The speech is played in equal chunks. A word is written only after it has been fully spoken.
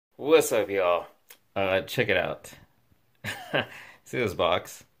What's up, y'all? Check it out. See this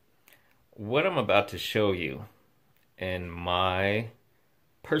box? What I'm about to show you, in my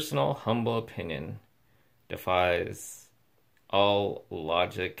personal, humble opinion, defies all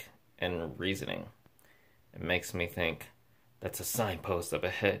logic and reasoning. It makes me think that's a signpost up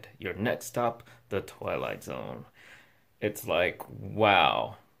ahead. Your next stop, the Twilight Zone. It's like,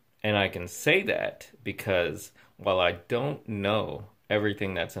 wow. And I can say that because while I don't know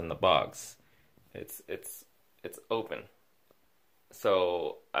everything that's in the box, it's open.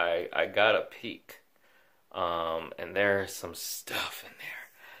 So I got a peek. And there's some stuff in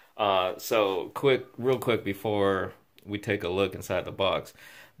there. So real quick before we take a look inside the box.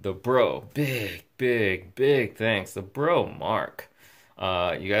 The bro, big thanks. The bro Mark.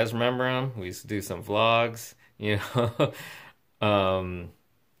 You guys remember him? We used to do some vlogs, you know.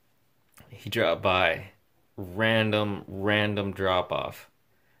 He dropped by, random drop off.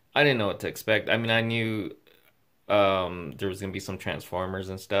 I didn't know what to expect. I mean, I knew there was gonna be some Transformers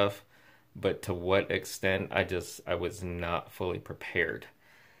and stuff, but to what extent, I was not fully prepared.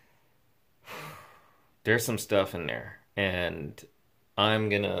 There's some stuff in there, and I'm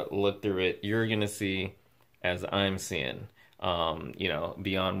gonna look through it. You're gonna see as I'm seeing,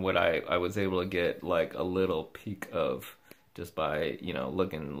 beyond what I was able to get like a little peek of just by,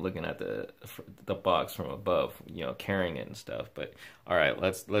 looking at the box from above, carrying it and stuff. But all right,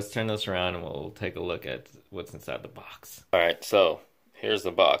 let's turn this around and we'll take a look at what's inside the box. All right, so here's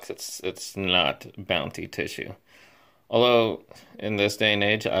the box. It's not Bounty tissue. Although in this day and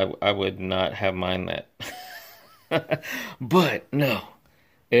age, I would not have mind that. But no,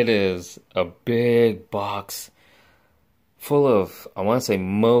 it is a big box full of, I want to say,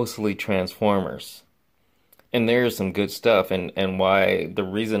 mostly Transformers. And there's some good stuff, and why the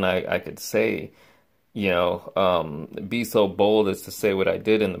reason I could say, be so bold as to say what I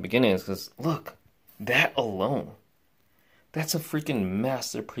did in the beginning is because, look, that alone, that's a freaking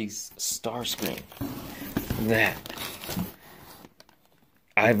masterpiece Starscream. That.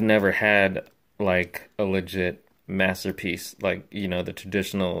 I've never had, like, a legit masterpiece, like, the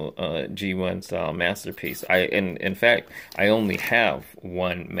traditional G1 style masterpiece. In fact, I only have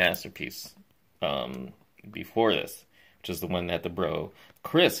one masterpiece before this, which is the one that the bro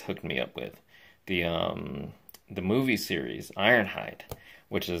Chris hooked me up with, the movie series Ironhide,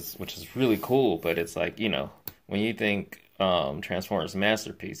 which is really cool. But it's like, when you think Transformers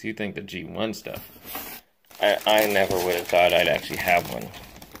masterpiece, you think the G1 stuff. I never would have thought I'd actually have one.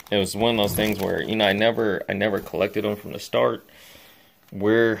 It was one of those things where, I never collected them from the start.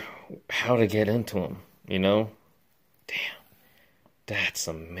 How to get into them, Damn, that's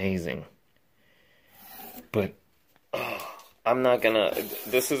amazing. But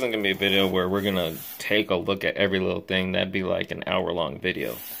this isn't gonna be a video where we're gonna take a look at every little thing. That'd be like an hour-long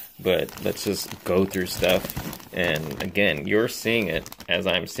video. But let's just go through stuff. And again, you're seeing it as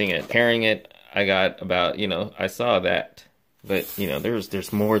I'm seeing it. Carrying it, I got about, I saw that. But,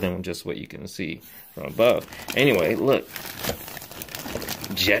 there's more than just what you can see from above. Anyway, look.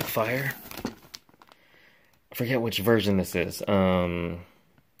 Jetfire. I forget which version this is.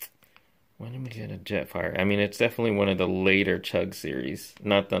 When did we get a Jetfire? I mean, it's definitely one of the later Chug series.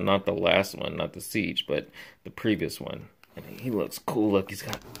 Not the last one, not the Siege, but the previous one. And he looks cool. Look, he's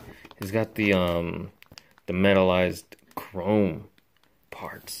got the metallized chrome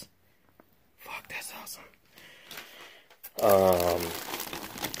parts. Fuck, that's awesome.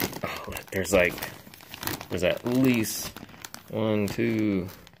 There's at least 1, 2,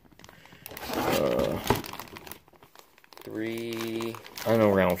 3, I don't know,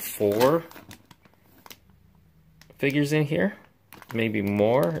 around 4 figures in here, maybe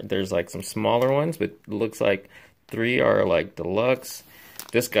more. There's like some smaller ones, but it looks like 3 are like deluxe.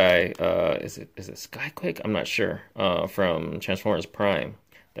 This guy, is it Skyquake? I'm not sure. From Transformers Prime.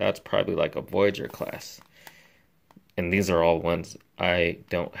 That's probably like a Voyager class. And these are all ones I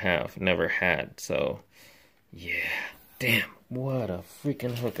don't have, never had. So, yeah. Damn, what a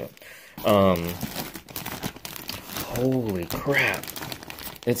freaking hookup. Holy crap.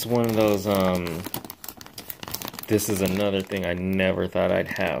 It's one of those, this is another thing I never thought I'd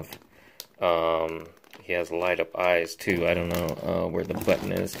have. He has light up eyes too. I don't know where the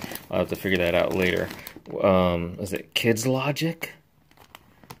button is. I'll have to figure that out later. Is it Kids Logic?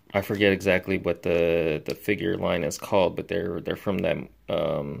 I forget exactly what the figure line is called, but they're from that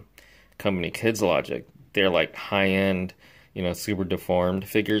company, Kids Logic. They're like high-end, super deformed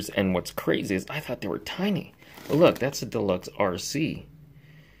figures. And what's crazy is I thought they were tiny. But look, that's a deluxe RC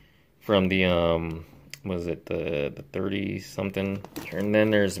from the was it the 30 something? And then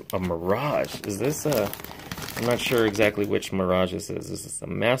there's a Mirage. Is this I'm not sure exactly which Mirage this is. Is this a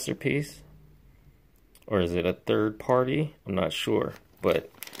masterpiece? Or is it a third party? I'm not sure.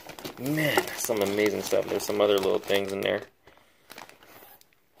 But, man, some amazing stuff. There's some other little things in there.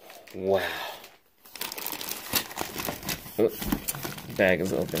 Wow. Oh, bag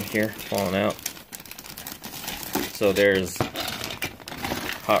is open here, falling out. So there's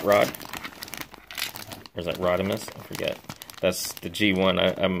Hot Rod. Or is that Rodimus? I forget. That's the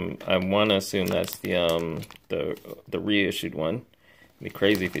G1. I want to assume that's the reissued one. It'd be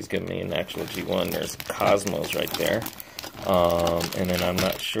crazy if he's giving me an actual G1. There's Cosmos right there. And then I'm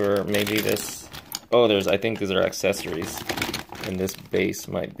not sure. Maybe this. Oh, I think these are accessories. And this base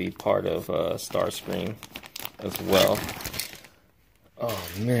might be part of Starscream as well. Oh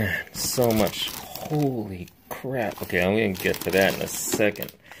man, so much. Holy crap. Okay, I'm gonna get to that in a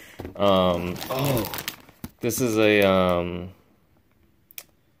second. Oh, this is a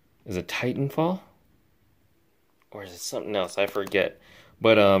Titanfall? Or is it something else? I forget.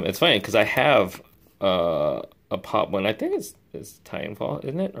 But it's funny because I have a pop one. I think it's Titanfall,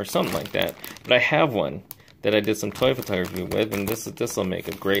 isn't it? Or something like that. But I have one that I did some toy photography with, and this will make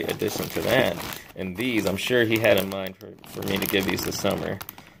a great addition to that. And these, I'm sure he had in mind for me to give these this summer.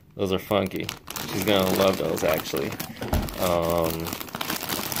 Those are funky. She's gonna love those, actually.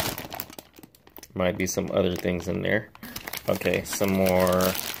 Might be some other things in there. Okay, some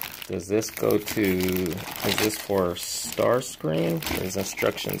more. Does this go to, is this for Starscream? There's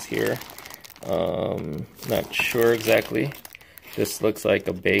instructions here. Not sure exactly. This looks like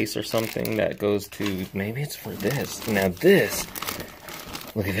a base or something that goes to, maybe it's for this. Now this,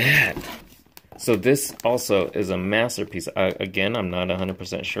 look at that. So this also is a masterpiece. Again, I'm not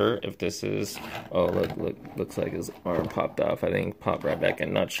 100% sure if this is, oh look, looks like his arm popped off. I think popped right back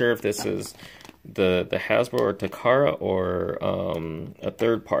in. Not sure if this is the Hasbro or Takara or a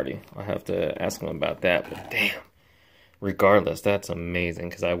third party. I'll have to ask him about that, but damn. Regardless, that's amazing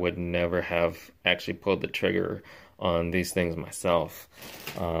because I would never have actually pulled the trigger on these things myself.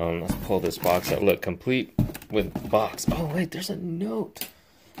 Let's pull this box out. Look, complete with box. Oh wait, there's a note.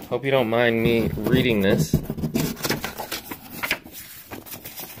 Hope you don't mind me reading this.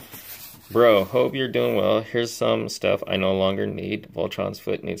 Bro, hope you're doing well. Here's some stuff I no longer need. Voltron's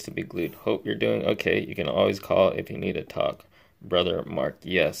foot needs to be glued. Hope you're doing okay. You can always call if you need to talk. Brother Mark.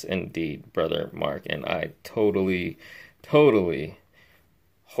 Yes, indeed, Brother Mark. And I totally,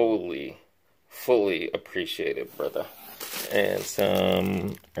 wholly, fully appreciate it, brother. And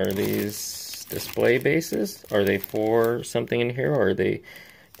some, are these display bases? Are they for something in here, or are they,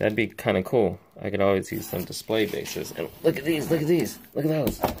 that'd be kind of cool. I could always use some display bases. And look at these, look at these, look at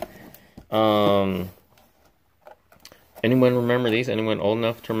those. Anyone remember these? Anyone old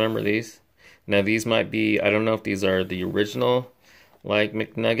enough to remember these? Now these might be, I don't know if these are the original like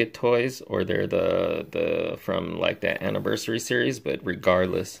McNugget toys or they're the from like that anniversary series, but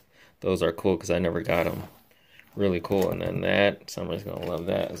regardless, those are cool because I never got them. Really cool. And then that, somebody's gonna love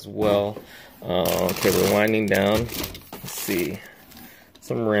that as well. Okay, we're winding down. Let's see.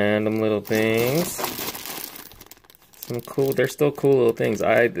 Some random little things. Some cool, they're still cool little things.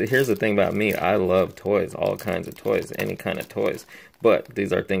 Here's the thing about me, I love toys, all kinds of toys, any kind of toys. But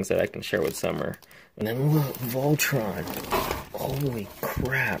these are things that I can share with Summer. And then look, Voltron. Holy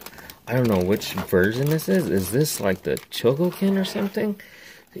crap. I don't know which version this is. Is this like the Chogokin or something?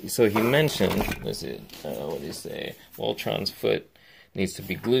 So he mentioned, what did he say? Voltron's foot needs to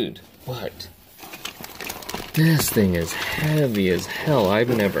be glued. But this thing is heavy as hell.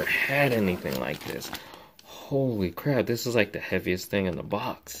 I've never had anything like this. Holy crap, this is like the heaviest thing in the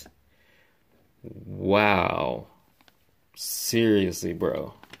box. Wow. Seriously,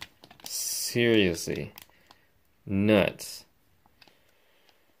 bro. Seriously. Nuts.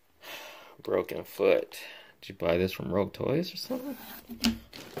 Broken foot. Did you buy this from Rogue Toys or something?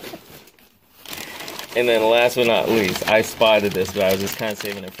 And then last but not least, I spotted this, but I was just kind of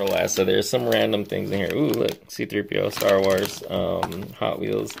saving it for last. So there's some random things in here. Ooh, look. C-3PO, Star Wars, Hot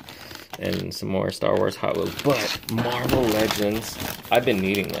Wheels, and some more Star Wars Hot Wheels. But Marvel Legends, I've been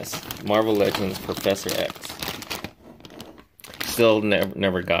needing this. Marvel Legends Professor X. Still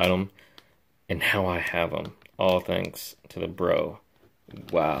never got them. And now I have them. All thanks to the bro.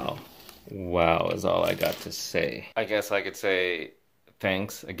 Wow. Wow is all I got to say. I guess I could say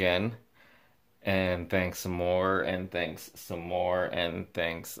thanks again. And thanks some more. And thanks some more. And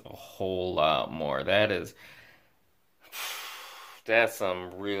thanks a whole lot more. That's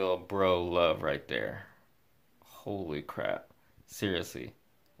some real bro love right there. Holy crap. Seriously.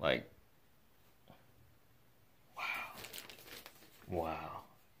 Like, wow. Wow.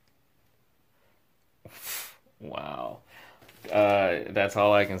 Wow. That's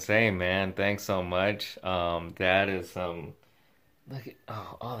all I can say, man. Thanks so much. That is look at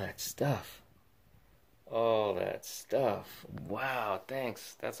all that stuff. All that stuff. Wow,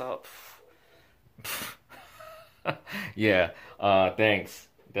 thanks. That's all. Yeah, thanks.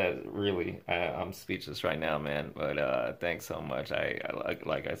 That really, I'm speechless right now, man. But thanks so much.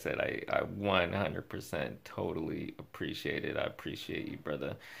 Like I said, I 100% totally appreciate it. I appreciate you,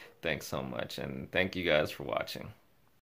 brother. Thanks so much, and thank you guys for watching.